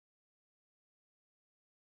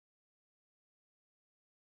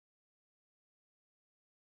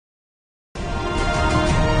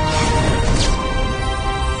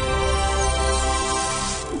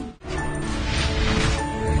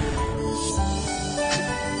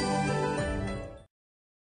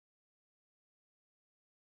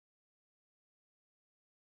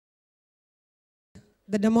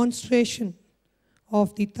the demonstration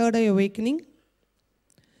of the Third Eye Awakening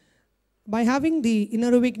by having the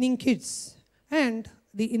Inner Awakening kids and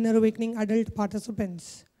the Inner Awakening adult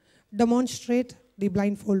participants demonstrate the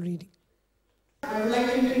blindfold reading. I would like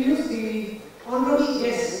to introduce the honorable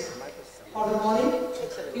guest for the morning,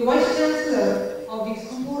 the Vice Chancellor of the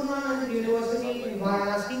Sampurnanand University in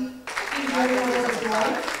Varanasi. He is very honored to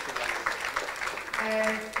join.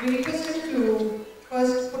 And we request him to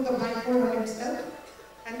first put the blindfold on himself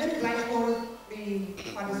and then blindfold the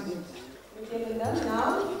participants. Okay, now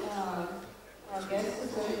our guest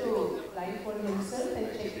is going to blindfold himself and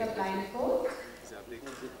check the blindfold.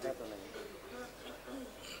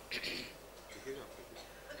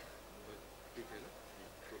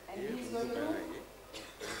 And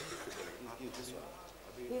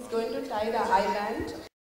he's going to tie the eye band.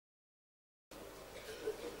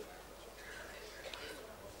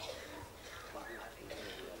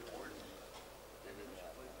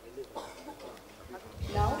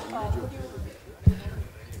 Now, can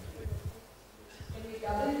we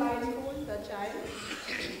double blindfold the child?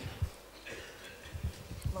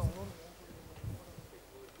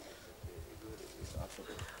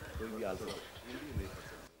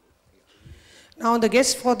 Now the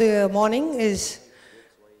guest for the morning is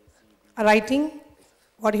writing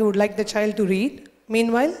what he would like the child to read.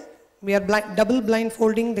 Meanwhile, we are double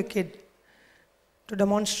blindfolding the kid to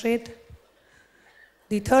demonstrate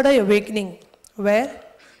the third eye awakening, where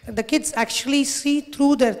the kids actually see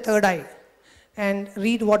through their third eye and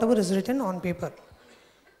read whatever is written on paper.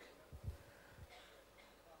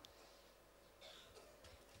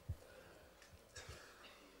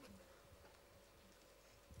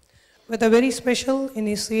 With a very special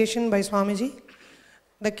initiation by Swamiji,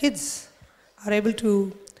 the kids are able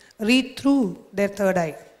to read through their third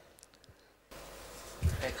eye.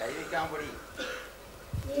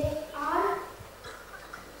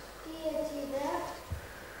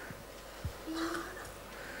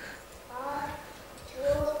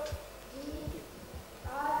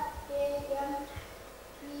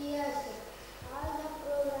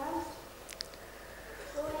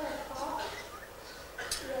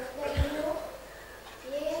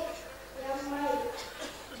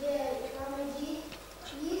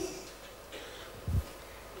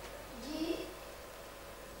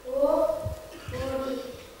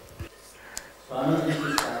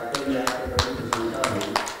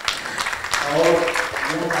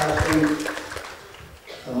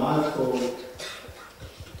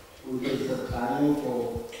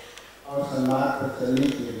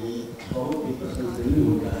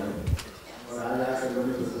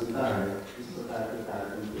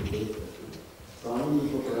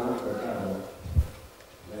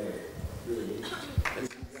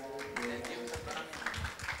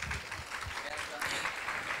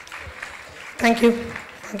 Thank you.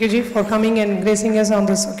 Thank you, Ji, for coming and gracing us on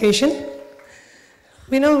this occasion.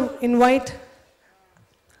 We now invite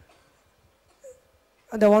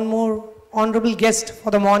the one more honorable guest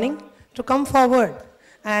for the morning to come forward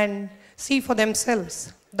and see for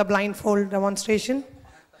themselves the blindfold demonstration.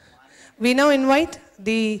 We now invite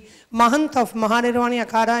the Mahant of Mahanirvani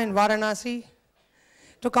Akhada in Varanasi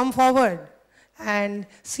to come forward and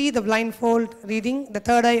see the blindfold reading, the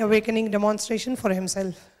third eye awakening demonstration for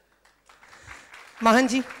himself.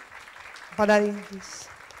 Mahanji, Padari, please.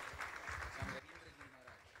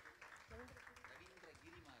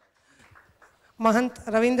 Mahant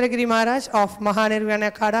Ravindra Giri Maharaj of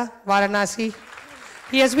Mahanirvana Akhada, Varanasi.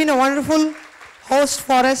 He has been a wonderful host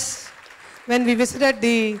for us when we visited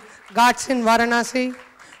the ghats in Varanasi.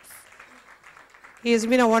 He has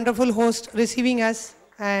been a wonderful host, receiving us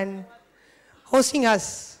and hosting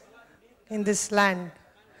us in this land.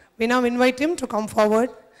 We now invite him to come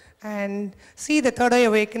forward and see the third eye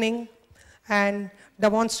awakening and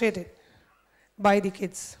demonstrate it by the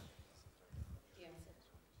kids.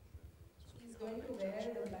 He's going to wear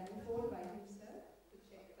the blindfold by himself to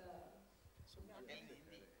check the...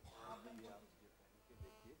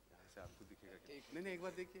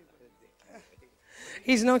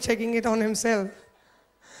 He's now checking it on himself.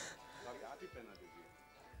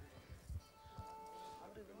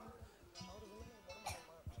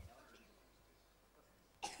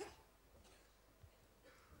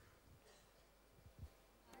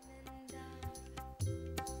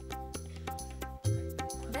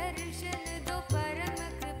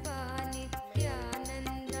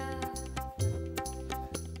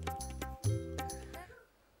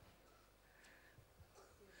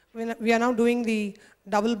 We are now doing the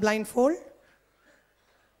double blindfold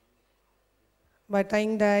by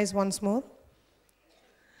tying the eyes once more.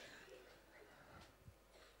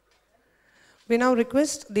 We now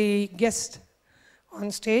request the guest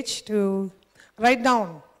on stage to write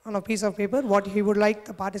down on a piece of paper what he would like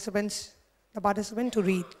the participant to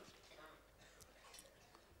read.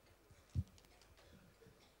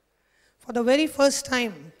 For the very first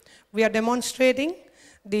time, we are demonstrating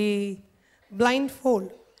the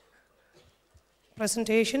blindfold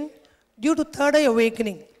presentation due to third eye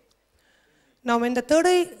awakening. Now, when the third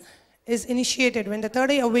eye is initiated, when the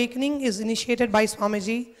third eye awakening is initiated by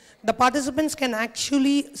Swamiji, the participants can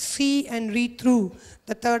actually see and read through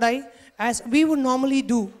the third eye as we would normally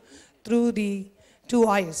do through the two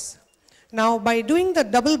eyes. Now, by doing the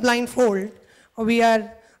double blindfold, we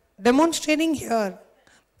are demonstrating here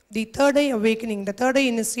the third eye awakening, the third eye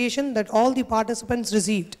initiation that all the participants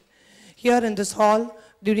received here in this hall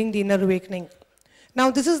during the inner awakening.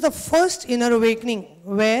 Now, this is the first inner awakening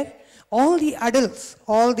where all the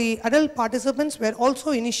adult participants were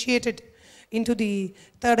also initiated into the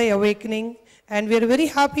third eye awakening, and we are very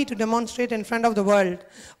happy to demonstrate in front of the world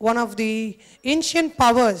one of the ancient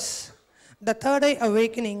powers, the third eye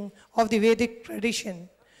awakening of the Vedic tradition.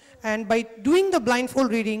 And by doing the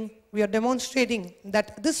blindfold reading, we are demonstrating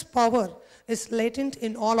that this power is latent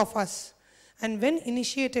in all of us. And when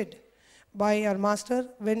initiated by our master,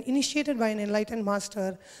 when initiated by an enlightened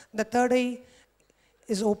master, the third eye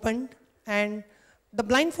is opened, and the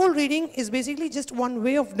blindfold reading is basically just one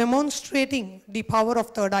way of demonstrating the power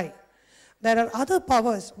of third eye. There are other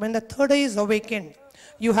powers when the third eye is awakened.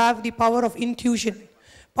 You have the power of intuition,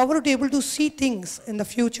 power to be able to see things in the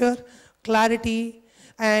future, clarity,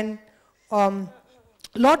 and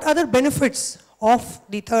lot other benefits of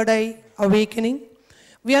the third eye awakening.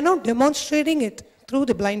 We are now demonstrating it through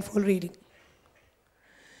the blindfold reading.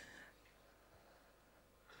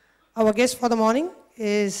 Our guest for the morning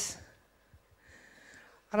is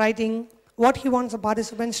writing what he wants the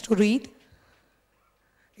participants to read.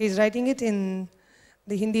 He is writing it in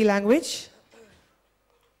the Hindi language.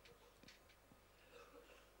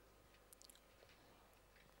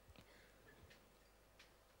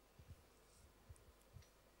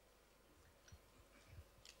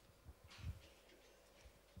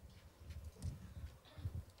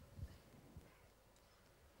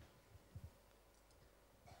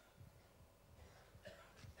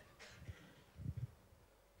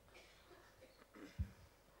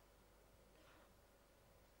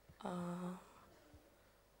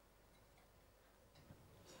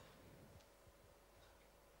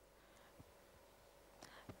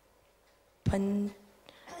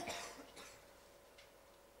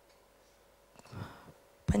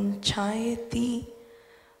 Panchayati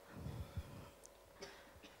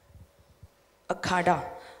Akhara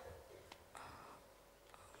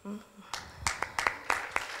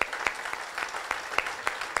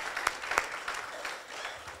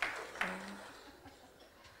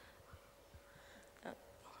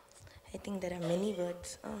I think there are many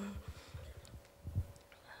words.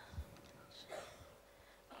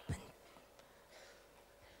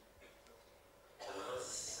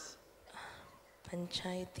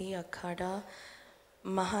 पंचायती अखाड़ा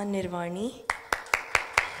महानिर्वाणी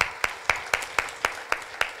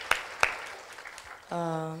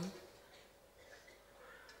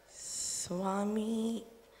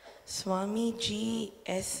स्वामी जी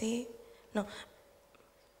ऐसे no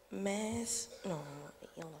मैं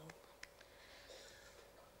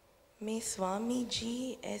स्वामी जी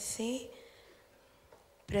ऐसे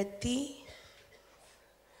प्रति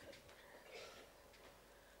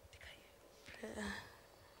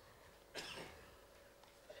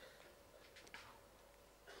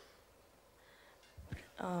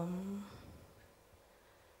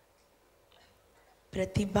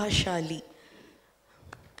प्रतिभाशाली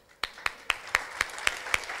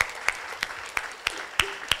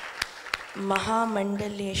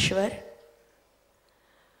महामंडलेश्वर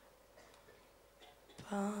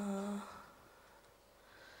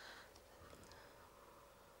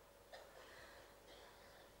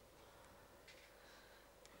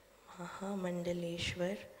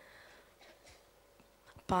महामंडलेश्वर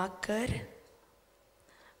पाकर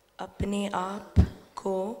अपने आप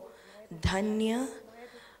को धन्य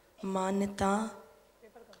मानता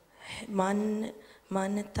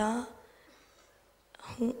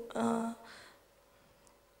हूँ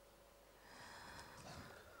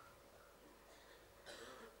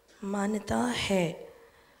मानता है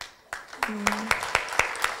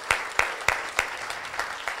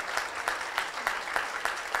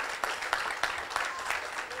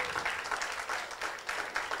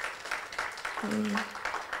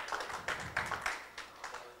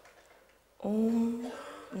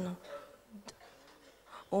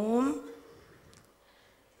ओम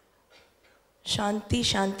शांति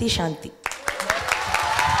शांति शांति।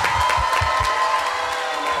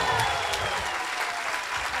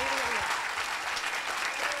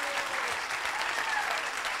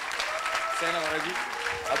 नमस्ते ना महाराज जी।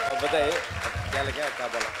 अब बताइए क्या लगा, क्या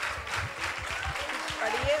बोला?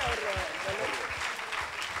 पढ़िए और बोलो।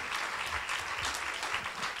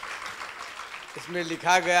 इसमें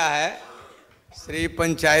लिखा गया है, श्री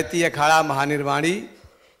पंचायती अखाड़ा महानिर्वाणी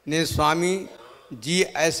ने स्वामी जी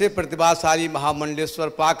ऐसे प्रतिभाशाली महामंडलेश्वर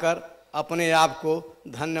पाकर अपने आप को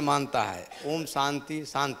धन्य मानता है। ओम शांति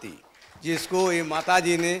शांति। जिसको ये माता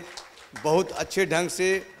जी ने बहुत अच्छे ढंग से,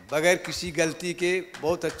 बगैर किसी गलती के,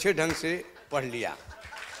 बहुत अच्छे ढंग से पढ़ लिया।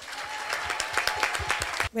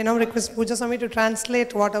 We now request Puja Swami to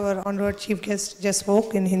translate what our honored chief guest just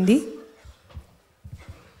spoke in Hindi.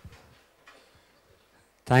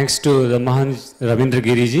 Thanks to the Mahan Ravindra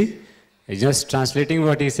Giriji. Just translating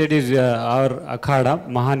what he said is our Akhada,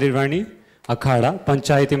 Mahanirvani Akhada,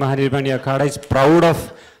 Panchayati Mahanirvani Akhada is proud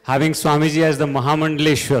of having Swamiji as the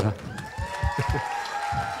Mahamandaleshwara.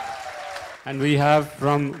 And we have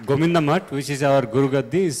from Govinda Math, which is our Guru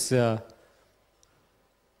Gaddi, is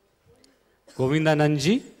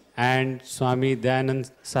Govindanandji and Swami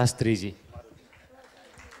Dayanand Sastriji.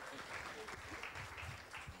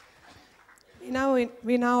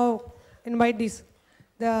 We now invite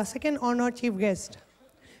the second honored chief guest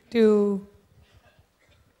to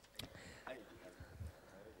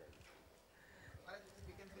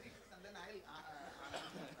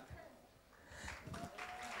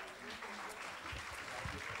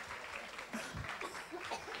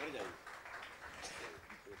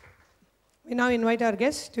We now invite our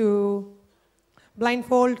guest to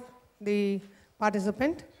blindfold the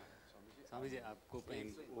participant.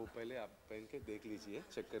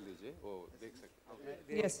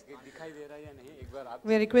 Yes.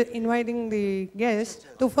 We are inviting the guest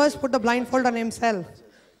to first put the blindfold on himself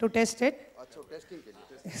to test it.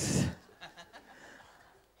 Yes.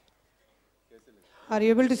 Are you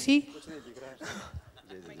able to see?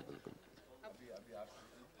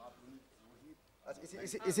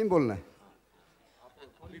 इसी में बोलना है।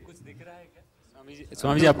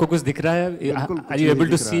 स्वामी जी आपको कुछ दिख रहा है? Are you able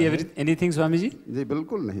to see anything, Swami ji? जी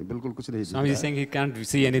बिल्कुल नहीं, बिल्कुल कुछ नहीं। Swami ji saying he can't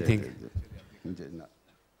see anything.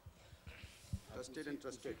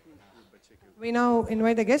 We now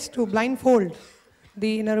invite the guest to blindfold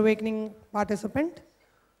the Inner Awakening participant.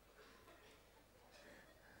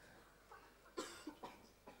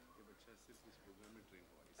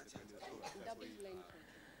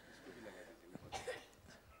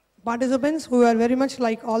 Participants who are very much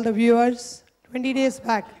like all the viewers 20 days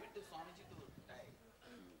back.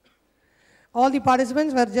 All the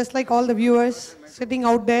participants were just like all the viewers sitting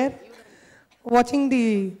out there watching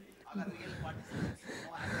the...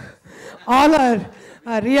 All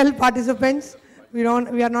are real participants. We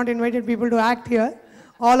are not invited people to act here.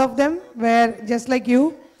 All of them were just like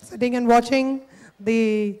you, sitting and watching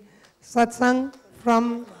the satsang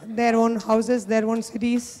from their own houses, their own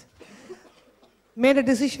cities. Made a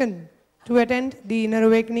decision to attend the Inner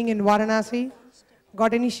Awakening in Varanasi,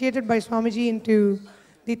 got initiated by Swamiji into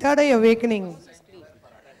the Third Eye Awakening.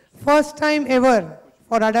 First time ever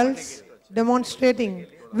for adults demonstrating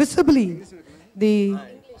visibly the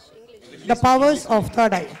powers of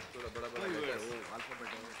Third Eye.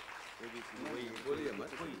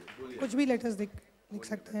 कुछ भी letters लिख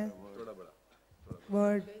सकते हैं.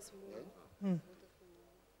 Word.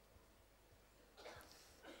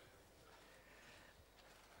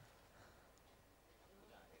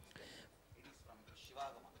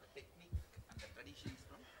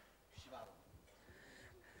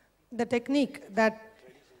 The technique that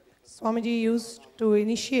Swamiji used to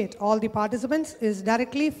initiate all the participants is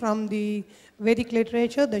directly from the Vedic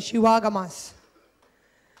literature, the Shivagamas.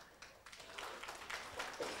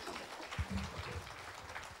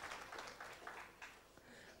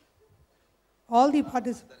 All the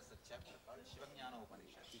participants.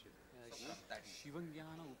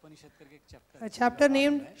 A chapter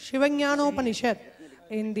named Shivanyana Upanishad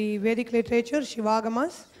in the Vedic literature,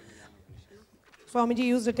 Shivagamas. Swamiji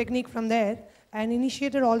used the technique from there and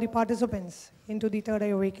initiated all the participants into the Third Eye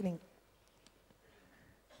Awakening.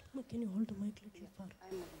 Can you hold the mic a little far?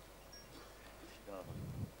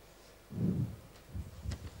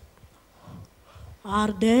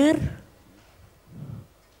 Are there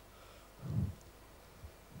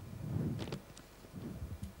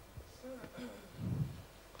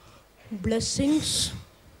blessings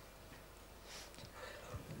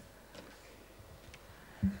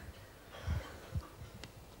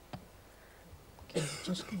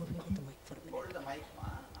just go away with the mic for a minute. Hold the mic,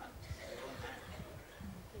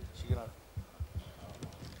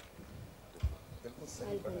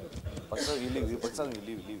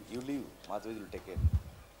 You leave. Madhuri will take it.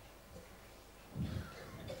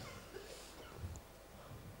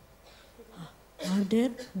 Are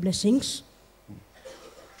there blessings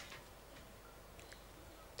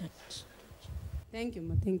Thank you,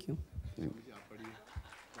 ma. Thank you.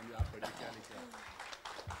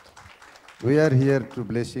 We are here to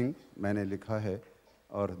blessing, मैंने लिखा है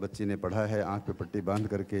और बच्ची ने पढ़ा है आंख पे पट्टी बांध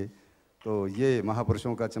करके। तो ये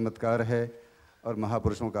महापुरुषों का चमत्कार है और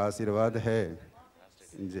महापुरुषों का आशीर्वाद है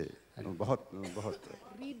जी। बहुत बहुत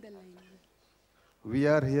We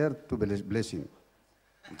are here to blessing.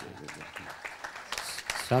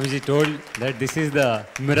 Swamiji told that this is the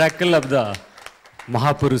miracle of the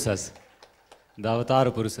Mahapurusas, the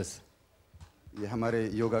Avatar Purusas. ये हमारे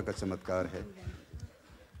योगा का चमत्कार है।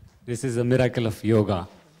 This is a miracle of yoga.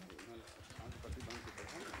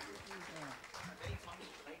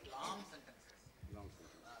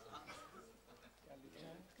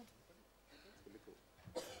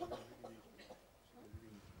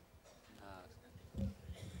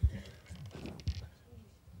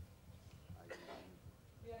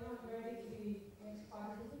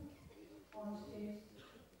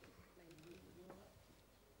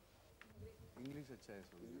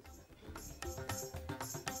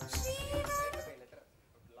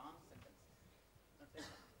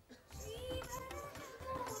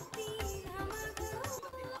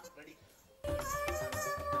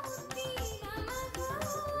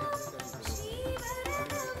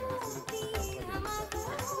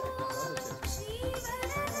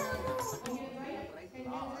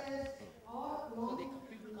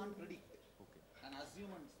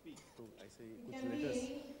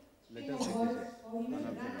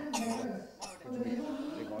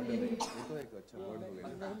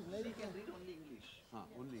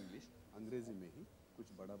 अंग्रेजी में ही कुछ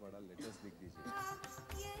बड़ा बड़ा लेटर्स लिख दीजिए।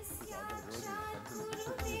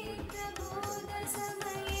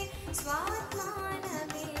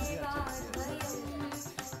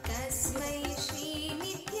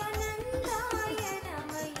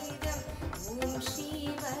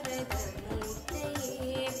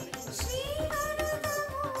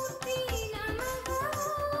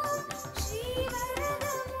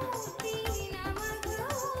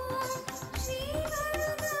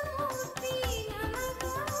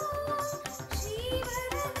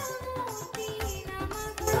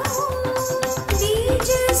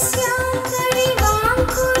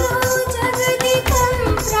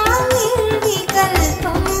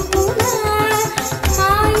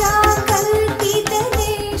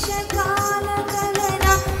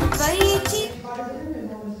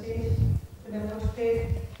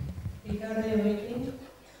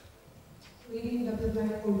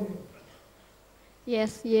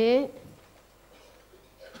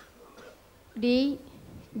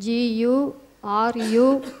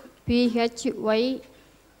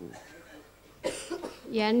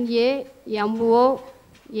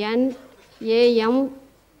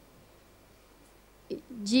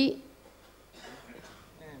 SADGURUPHYNAMG।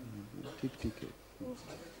 ठीक है,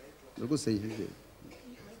 बिल्कुल सही है,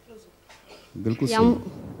 बिल्कुल सही।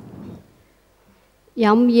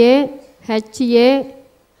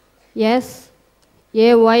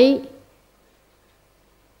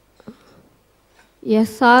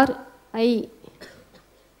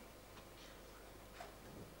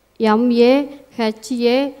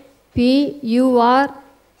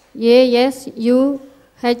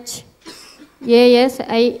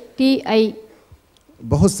 MAHYPURASUHASITI।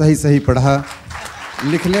 बहुत सही सही पढ़ा।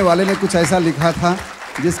 लिखने वाले ने कुछ ऐसा लिखा था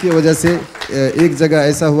जिसकी वजह से एक जगह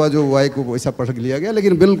ऐसा हुआ जो वाई को ऐसा पढ़ लिया गया,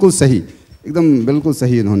 लेकिन बिल्कुल सही, एकदम बिल्कुल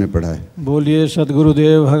सही इन्होंने पढ़ा है। बोलिए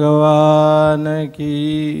सद्गुरुदेव भगवान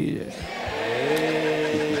की।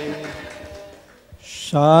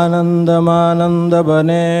 सानंदमानंद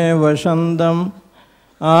बने वसंतम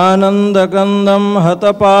आनंदकंदम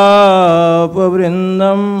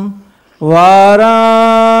हतपापवृंदम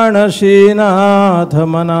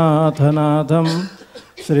वाराणसीनाथमनाथनाथम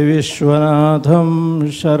श्री विश्वनाथम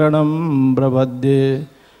शरणं प्रपद्ये।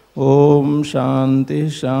 ओम शांति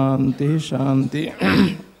शांति शांति।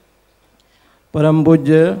 परम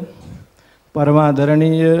पूज्य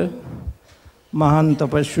परमादरणीय महान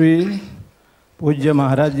तपस्वी पूज्य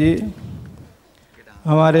महाराज जी,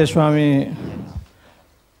 हमारे स्वामी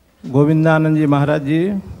गोविंदानंद जी महाराज जी,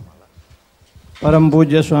 परम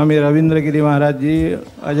पूज्य स्वामी रविंद्र गिरी महाराज जी,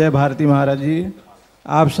 अजय भारती महाराज जी,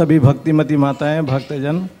 आप सभी भक्तिमती माताएं,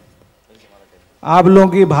 भक्तजन, आप लोगों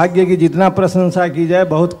की भाग्य की जितना प्रशंसा की जाए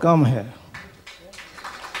बहुत कम है।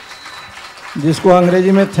 जिसको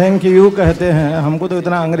अंग्रेजी में थैंक यू कहते हैं, हमको तो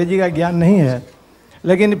इतना अंग्रेजी का ज्ञान नहीं है,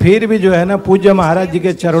 लेकिन फिर भी जो है ना पूज्य महाराज जी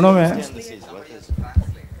के चरणों में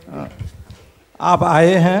आप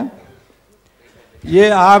आए हैं। ये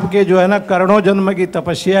आपके जो है ना करोड़ों जन्म की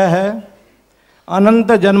तपस्या है।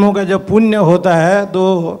 अनंत जन्मों का जब पुण्य होता है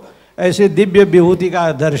तो ऐसे दिव्य विभूति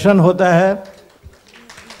का दर्शन होता है।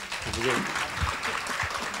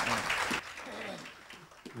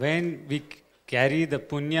 when we carry the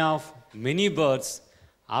punya of many births,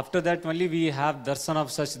 after that only we have darshan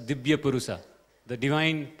of such Divya Purusa, the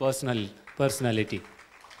divine personality.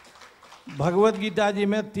 Bhagavad Gita जी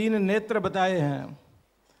में 3 नेत्र बताए हैं,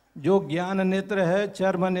 जो ज्ञान नेत्र है,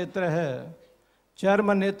 चर्म नेत्र है।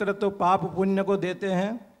 चर्म नेत्र तो पाप पुण्य को देते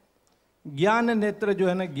हैं, ज्ञान नेत्र जो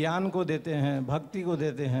है ना ज्ञान को देते हैं, भक्ति को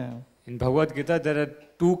देते हैं। In Bhagavad Gita, there are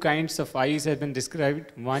 2 kinds of eyes have been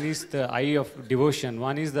described. One is the eye of devotion,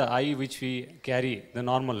 one is the eye which we carry, the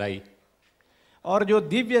normal eye. और जो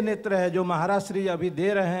दिव्य नेत्र है, जो महाराज श्री अभी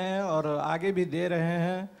दे रहे हैं और आगे भी दे रहे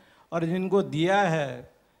हैं, और जिनको दिया है,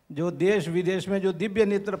 जो देश विदेश में जो दिव्य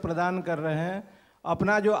नेत्र प्रदान कर रहे हैं,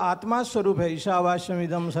 अपना जो आत्मा स्वरूप है, ईशावास्यम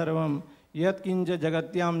इदम सर्वम यत् किंच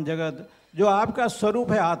जगत्याम जगत, जो आपका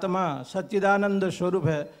स्वरूप है, आत्मा सच्चिदानंद स्वरूप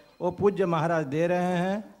है, वो पूज्य महाराज दे रहे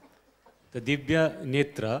हैं। The Divya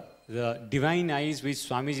Netra, the divine eyes which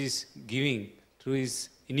Swamiji is giving through his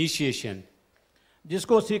initiation.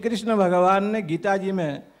 जिसको श्री कृष्ण भगवान ने गीता जी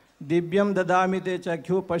में दिव्यम ददामि ते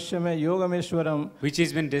चक्षु पश्चिमे योगमेश्वरम, which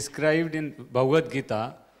has been described in Bhagavad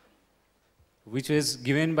Gita, which was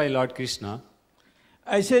given by Lord Krishna.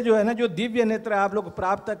 ऐसे जो है ना, जो दिव्य नेत्र आप लोग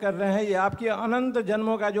प्राप्त कर रहे हैं, ये आपके अनंत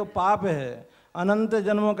जन्मों का जो पाप है, अनंत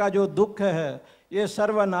जन्मों का जो दुख है, ये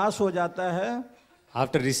सर्वनाश हो जाता है।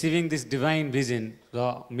 After receiving this divine vision,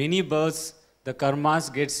 the many births, the karmas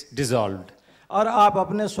gets dissolved. और आप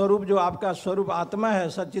अपने स्वरूप, जो आपका स्वरूप आत्मा है,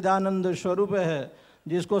 सच्चिदानंद स्वरूप है,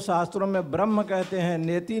 जिसको शास्त्रों में ब्रह्म कहते हैं,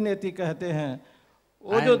 नेति नेति कहते हैं,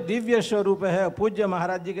 वो जो दिव्य स्वरूप है, पूज्य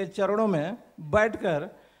महाराज जी के चरणों में बैठकर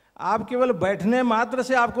आप केवल बैठने मात्र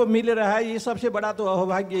से आपको मिल रहा है, ये सबसे बड़ा तो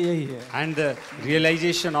अहोभाग्य यही है। And the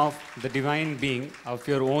realization of the divine being of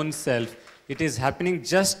your own self, it is happening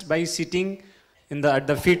just by sitting at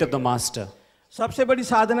the feet of the master. सबसे बड़ी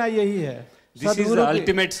साधना यही है। This is the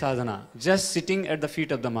ultimate sadhana, just sitting at the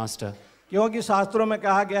feet of the master. क्योंकि शास्त्रों में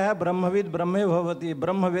कहा गया है ब्रह्मविद ब्रह्मे भवति,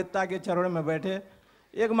 ब्रह्मवेत्ता के चरणों में बैठे।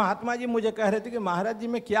 एक महात्मा जी मुझे कह रहे थे कि महाराज जी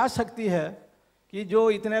में क्या शक्ति है कि जो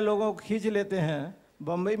इतने लोगों को खींच लेते हैं।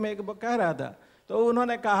 बम्बई में एक कह रहा था, तो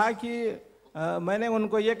उन्होंने कहा कि मैंने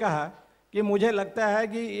उनको ये कहा कि मुझे लगता है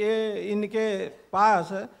कि ये इनके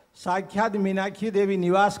पास साक्षात मीनाक्षी देवी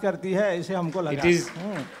निवास करती है, ऐसे हमको लगा।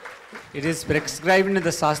 It is prescribed in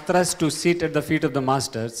the Shastras to sit at the feet of the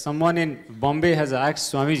master. Someone in Bombay has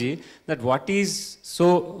asked Swamiji that what is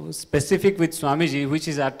so specific with Swamiji which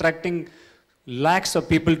is attracting lakhs of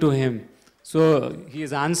people to him. So he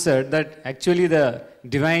has answered that actually the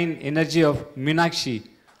divine energy of Meenakshi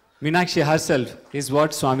herself is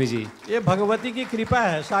what Swamiji. ये भगवती की कृपा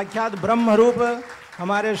है, साक्षात ब्रह्म रूप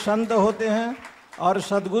हमारे संत होते हैं और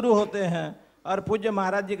सद्गुरु होते हैं। और पूज्य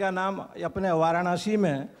महाराज जी का नाम अपने वाराणसी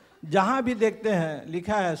में जहाँ भी देखते हैं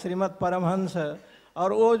लिखा है श्रीमद परमहंस,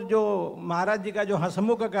 और वो जो महाराज जी का जो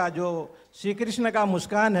हंसमुख का जो श्री कृष्ण का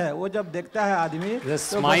मुस्कान है, वो जब देखता है आदमी,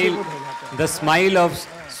 the smile of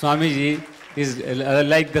Swamiji is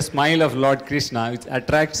like the smile of Lord Krishna, which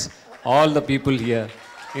attracts all the people here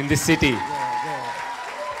in this city.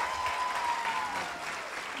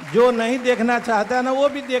 जो नहीं देखना चाहता है ना, वो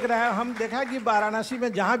भी देख रहा है। हम देखा कि वाराणसी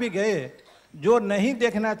में जहाँ भी गए, जो नहीं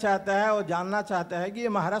देखना चाहता है और जानना चाहता है कि ये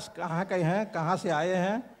महाराज कहाँ के हैं, कहाँ से आए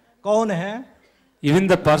हैं, कौन हैं। Even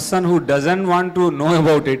the person who doesn't want to know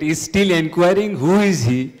about it is still inquiring who is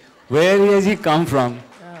he, where has he come from,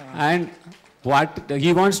 and what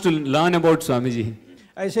he wants to learn about Swamiji.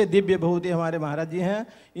 ऐसे दिव्य भूति हमारे महाराज जी हैं।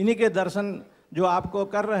 इन्हीं के दर्शन जो आपको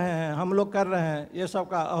कर रहे हैं, हम लोग कर रहे हैं, ये सब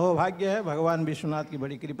का अहोभाग्य है। भगवान विश्वनाथ की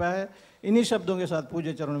बड़ी कृपा है। इन्हीं शब्दों के साथ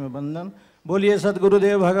पूज्य चरणों में वंदन। बोलिए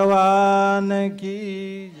सद्गुरुदेव भगवान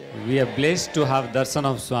की। We are blessed to have darshan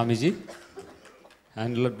of Swamiji,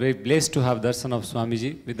 and very blessed to have darshan of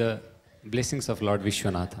Swamiji with the blessings of Lord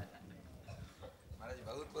Vishwanatha.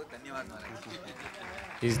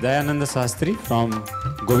 Is Dayananda Sastri from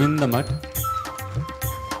Govinda Math.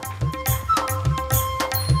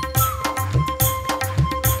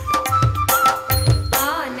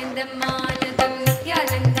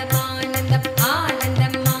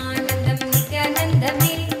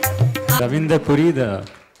 Ravinder Puri, the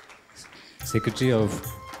Secretary of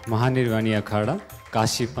Mahanirvani Akhada,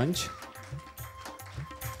 Kashi Panch.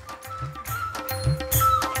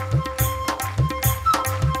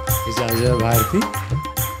 Is Ajay Bharti.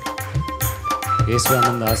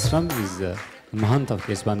 Keswananda Ashram is the Mahant of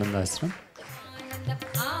Keswananda Ashram.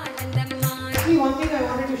 See, one thing I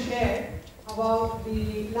wanted to share about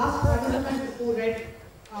the last participant who read,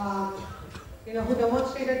 who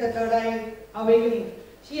demonstrated the third eye awakening.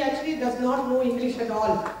 She actually does not know English at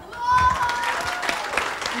all.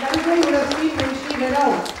 That is why you would have seen when she read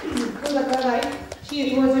out to the third eye,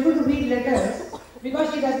 she was able to read letters,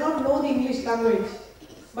 because she does not know the English language.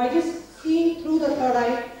 By just seeing through the third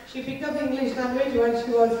eye, she picked up the English language when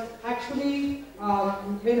she was actually,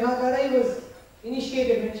 when her third eye was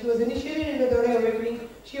initiated. When she was initiated into third eye awakening,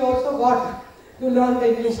 she also got to learn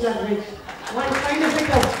the English language. One side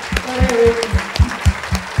effect of third eye awakening.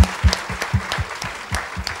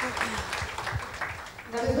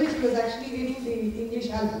 That is why she was actually reading the English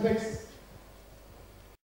alphabets